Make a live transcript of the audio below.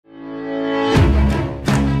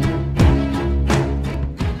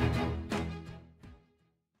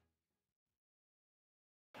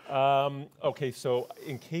Okay, so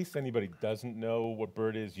in case anybody doesn't know what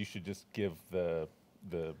Bird is, you should just give the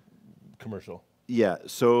commercial. Yeah,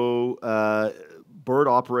 so Bird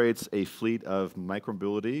operates a fleet of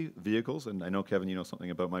micromobility vehicles, and I know, Kevin, you know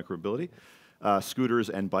something about micromobility, scooters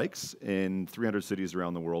and bikes in 300 cities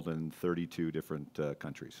around the world in 32 different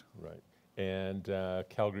countries. Right, and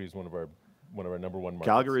Calgary is one of our number one markets.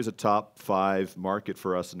 Calgary is a top 5 market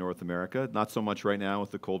for us in North America. Not so much right now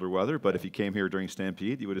with the colder weather, but if you came here during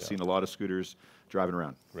Stampede, you would have seen a lot of scooters driving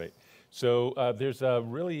around. Right. So there's a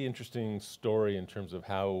really interesting story in terms of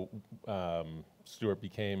how Stewart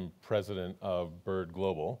became president of Bird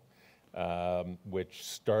Global, which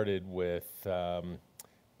started with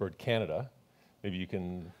Bird Canada. Maybe you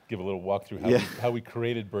can give a little walkthrough how we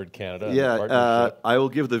created Bird Canada. Yeah, I will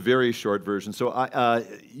give the very short version. So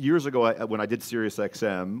years ago, when I did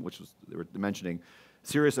SiriusXM, which was they were mentioning,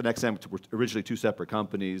 Sirius and XM were originally 2 separate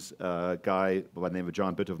companies. A guy by the name of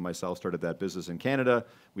John Bittov and myself started that business in Canada.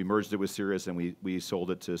 We merged it with Sirius, and we sold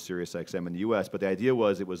it to SiriusXM in the U.S. But the idea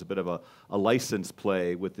was it was a bit of a license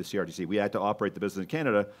play with the CRTC. We had to operate the business in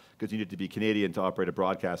Canada because you needed to be Canadian to operate a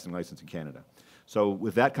broadcasting license in Canada. So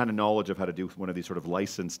with that kind of knowledge of how to do one of these sort of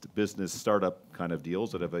licensed business startup kind of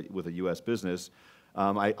deals with a U.S. business,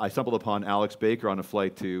 I stumbled upon Alex Baker on a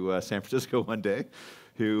flight to San Francisco one day,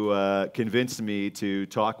 who convinced me to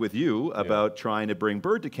talk with you about trying to bring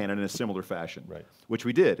Bird to Canada in a similar fashion, which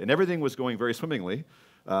we did, and everything was going very swimmingly.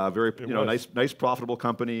 Nice profitable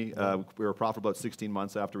company. We were profitable about 16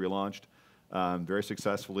 months after we launched, very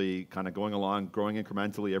successfully, kind of going along, growing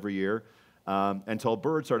incrementally every year. Until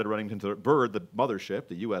Bird started running into Bird, the mothership,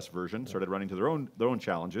 the U.S. version, started running into their own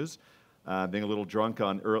challenges, being a little drunk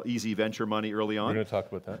on easy venture money early on. We're going to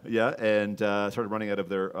talk about that. Yeah, and started running out of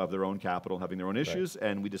their own capital, having their own issues,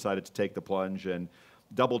 and we decided to take the plunge and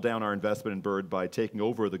double down our investment in Bird by taking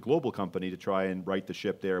over the global company to try and right the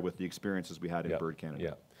ship there with the experiences we had in Bird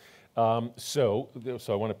Canada. Yeah. So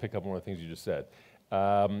I want to pick up on one of the things you just said.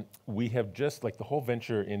 We have just, like the whole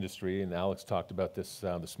venture industry, and Alex talked about this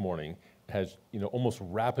this morning, has almost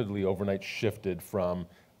rapidly overnight shifted from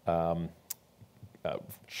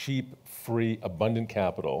cheap, free, abundant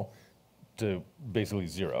capital to basically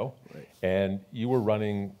zero. Right. And you were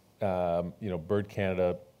running Bird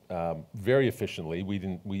Canada very efficiently. We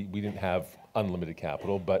didn't have unlimited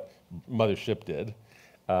capital, but mothership did.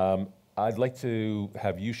 I'd like to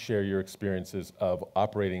have you share your experiences of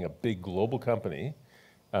operating a big global company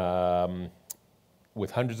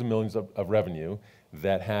with hundreds of millions of revenue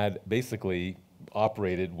that had basically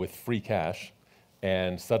operated with free cash,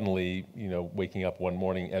 and suddenly, waking up one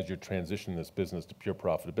morning as you're transitioning this business to pure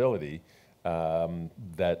profitability,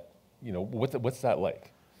 what's that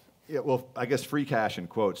like? Yeah, well, I guess free cash in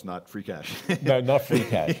quotes, not free cash. No, not free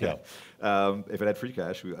cash. Yeah. If it had free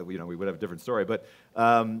cash, we would have a different story. But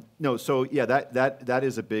no, so yeah, that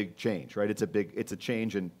is a big change, right? It's a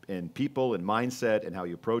change in people and mindset and how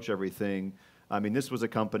you approach everything. I mean, this was a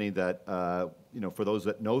company that, for those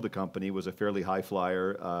that know the company, was a fairly high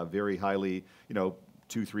flyer, very highly,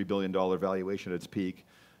 $2-3 billion valuation at its peak,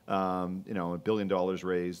 $1 billion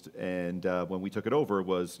raised, and when we took it over, it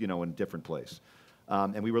was, in a different place.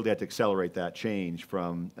 And we really had to accelerate that change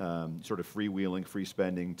from sort of freewheeling, free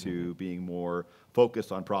spending to being more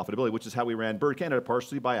focused on profitability, which is how we ran Bird Canada,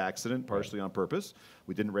 partially by accident, partially on purpose.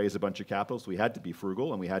 We didn't raise a bunch of capital, so we had to be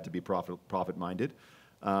frugal and we had to be profit-minded.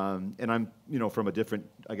 And I'm, from a different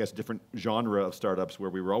genre of startups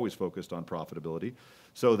where we were always focused on profitability.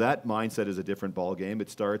 So that mindset is a different ballgame.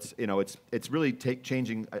 It starts, it's really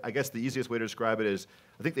changing. I guess the easiest way to describe it is,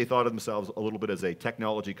 I think they thought of themselves a little bit as a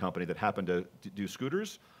technology company that happened to do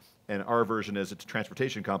scooters, and our version is it's a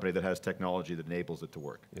transportation company that has technology that enables it to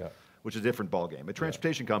work. Yeah. Which is a different ballgame. A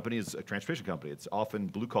transportation company is a transportation company. It's often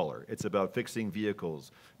blue collar. It's about fixing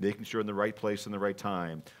vehicles, making sure in the right place in the right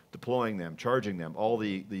time, deploying them, charging them, all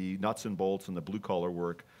the nuts and bolts and the blue collar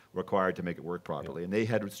work required to make it work properly. Yeah. And they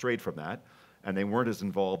had strayed from that, and they weren't as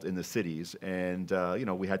involved in the cities. And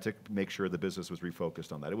we had to make sure the business was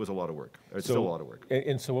refocused on that. It was a lot of work. It's still a lot of work.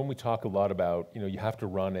 And so when we talk a lot about, you have to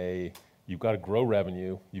run you've got to grow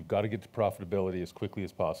revenue, you've got to get to profitability as quickly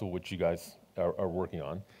as possible, which you guys are working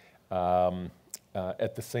on.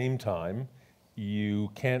 At the same time, you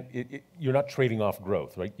can't. You're not trading off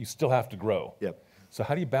growth, right? You still have to grow. Yep. So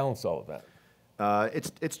how do you balance all of that?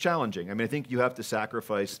 It's challenging. I mean, I think you have to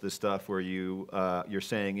sacrifice the stuff where you're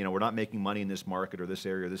saying, we're not making money in this market or this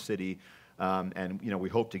area or this city, and we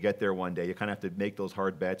hope to get there one day. You kind of have to make those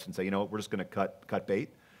hard bets and say, we're just going to cut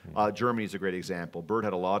bait. Germany is a great example. Bird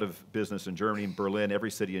had a lot of business in Germany, in Berlin,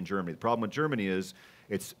 every city in Germany. The problem with Germany is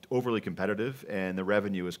it's overly competitive and the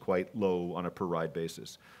revenue is quite low on a per ride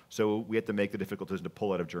basis. So we had to make the difficult decision to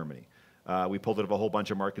pull out of Germany. We pulled out of a whole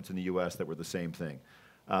bunch of markets in the U.S. that were the same thing.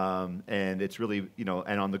 And it's really,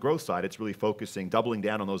 and on the growth side, it's really doubling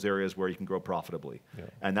down on those areas where you can grow profitably. Yeah.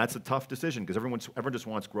 And that's a tough decision because everyone just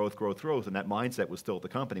wants growth, and that mindset was still at the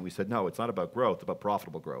company. We said, no, it's not about growth, it's about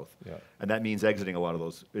profitable growth. Yeah. And that means exiting a lot of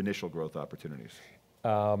those initial growth opportunities.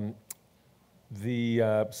 So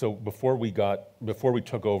before we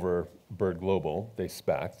took over Bird Global, they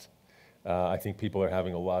SPAC'd. I think people are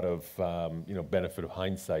having a lot of benefit of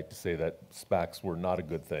hindsight to say that SPACs were not a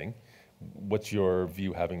good thing. What's your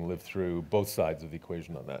view, having lived through both sides of the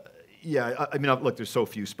equation on that? Yeah, I mean, look, there's so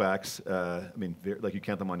few SPACs. I mean, like you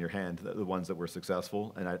count them on your hand, the ones that were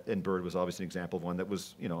successful. And Bird was obviously an example of one that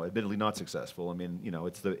was, admittedly not successful. I mean,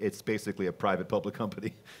 it's basically a private public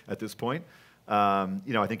company at this point. I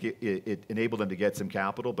think it enabled them to get some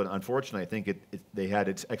capital, but unfortunately, I think they had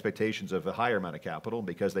its expectations of a higher amount of capital, and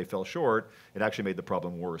because they fell short, it actually made the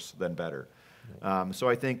problem worse than better. So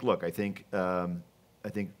I think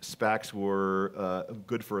SPACs were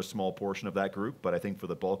good for a small portion of that group, but I think for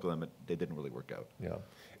the bulk of them, they didn't really work out. Yeah.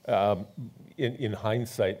 In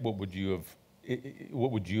hindsight, what would you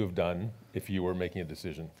have done if you were making a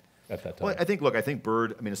decision at that time? Well, I think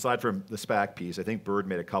Bird, aside from the SPAC piece, I think Bird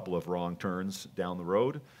made a couple of wrong turns down the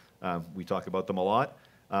road. We talk about them a lot.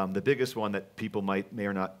 The biggest one that people may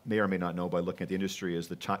or may not know by looking at the industry is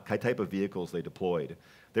the type of vehicles they deployed.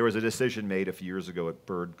 There was a decision made a few years ago at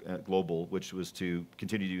Bird Global, which was to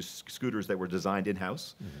continue to use scooters that were designed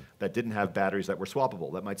in-house, that didn't have batteries that were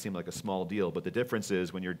swappable. That might seem like a small deal, but the difference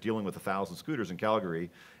is when you're dealing with 1,000 scooters in Calgary,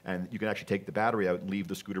 and you can actually take the battery out and leave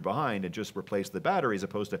the scooter behind and just replace the battery as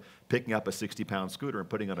opposed to picking up a 60-pound scooter and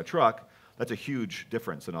putting it on a truck, that's a huge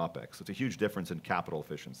difference in OpEx. It's a huge difference in capital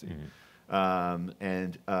efficiency. Lime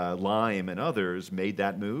and others made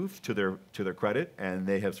that move to their credit, and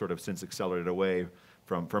they have sort of since accelerated away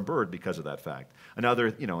from Bird because of that fact. Another,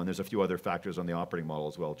 and there's a few other factors on the operating model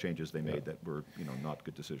as well, changes they made that were, not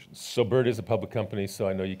good decisions. So Bird is a public company, so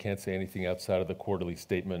I know you can't say anything outside of the quarterly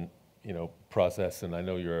statement, process, and I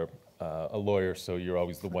know you're a lawyer, so you're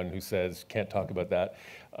always the one who says, can't talk about that.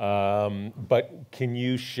 But can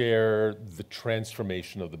you share the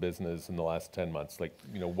transformation of the business in the last 10 months? Like,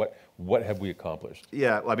 what have we accomplished?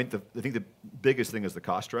 Yeah, well, I think the biggest thing is the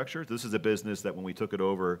cost structure. This is a business that when we took it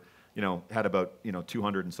over, had about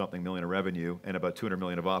 200 and something million of revenue and about 200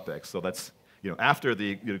 million of OpEx. So that's after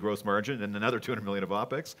the gross margin and another 200 million of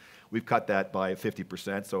OpEx. We've cut that by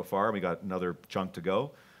 50% so far, and we got another chunk to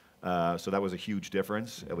go. So that was a huge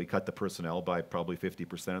difference. We cut the personnel by probably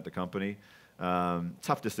 50% at the company.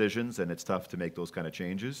 Tough decisions, and it's tough to make those kind of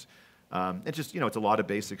changes. It's just, it's a lot of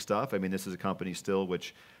basic stuff. This is a company still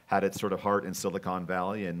which had its sort of heart in Silicon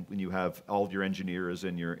Valley, and when you have all of your engineers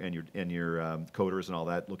and your coders and all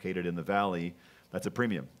that located in the Valley, that's a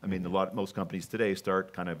premium. Most companies today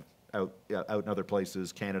start kind of out in other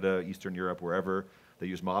places, Canada, Eastern Europe, wherever. They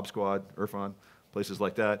use Mob Squad, Irfan, places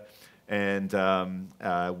like that. And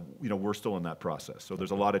we're still in that process. So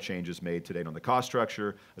there's a lot of changes made today on the cost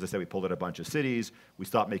structure. As I said, we pulled out a bunch of cities. We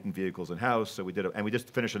stopped making vehicles in-house. So and we just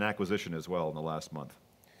finished an acquisition as well in the last month.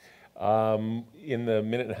 In the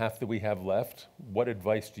minute and a half that we have left, what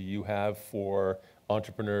advice do you have for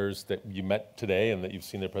entrepreneurs that you met today and that you've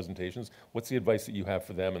seen their presentations? What's the advice that you have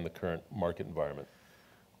for them in the current market environment?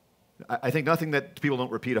 I think nothing that people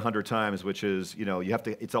don't repeat 100 times, which is, you have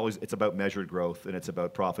to. It's about measured growth and it's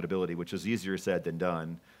about profitability, which is easier said than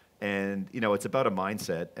done. And it's about a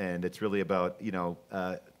mindset, and it's really about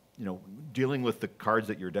dealing with the cards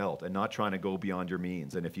that you're dealt and not trying to go beyond your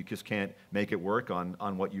means. And if you just can't make it work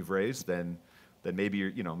on what you've raised, then maybe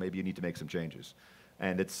you need to make some changes.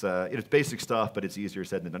 And it's basic stuff, but it's easier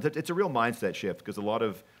said than done. It's a real mindset shift because a lot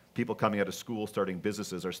of people coming out of school starting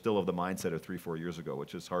businesses are still of the mindset of 3-4 years ago,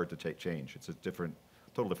 which is hard to change. It's a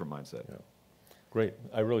total different mindset. Yeah. Great.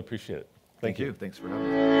 I really appreciate it. Thank you. Thanks for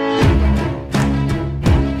having me.